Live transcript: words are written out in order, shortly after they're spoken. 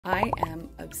I am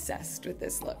obsessed with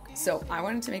this look. So I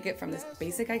wanted to make it from this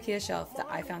basic IKEA shelf that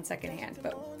I found secondhand,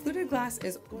 but fluted glass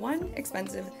is one,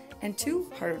 expensive, and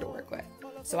two, harder to work with.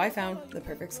 So I found the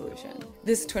perfect solution.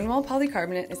 This twin wall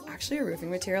polycarbonate is actually a roofing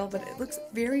material, but it looks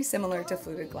very similar to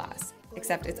fluted glass,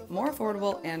 except it's more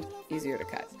affordable and easier to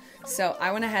cut. So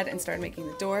I went ahead and started making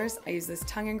the doors. I used this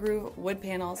tongue and groove wood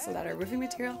panel so that our roofing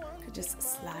material could just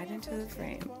slide into the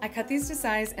frame. I cut these to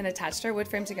size and attached our wood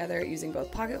frame together using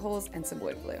both pocket holes and some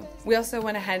wood glue. We also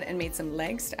went ahead and made some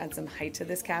legs to add some height to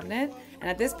this cabinet, and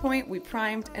at this point we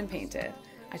primed and painted.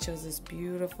 I chose this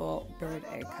beautiful bird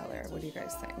egg color. What do you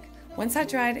guys think? Once that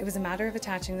dried, it was a matter of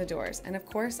attaching the doors. And of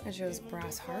course, I chose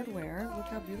brass hardware. Look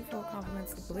how beautiful it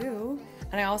complements the blue.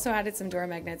 And I also added some door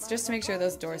magnets just to make sure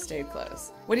those doors stayed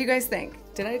closed. What do you guys think?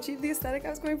 Did I achieve the aesthetic I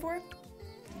was going for?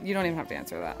 You don't even have to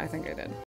answer that. I think I did.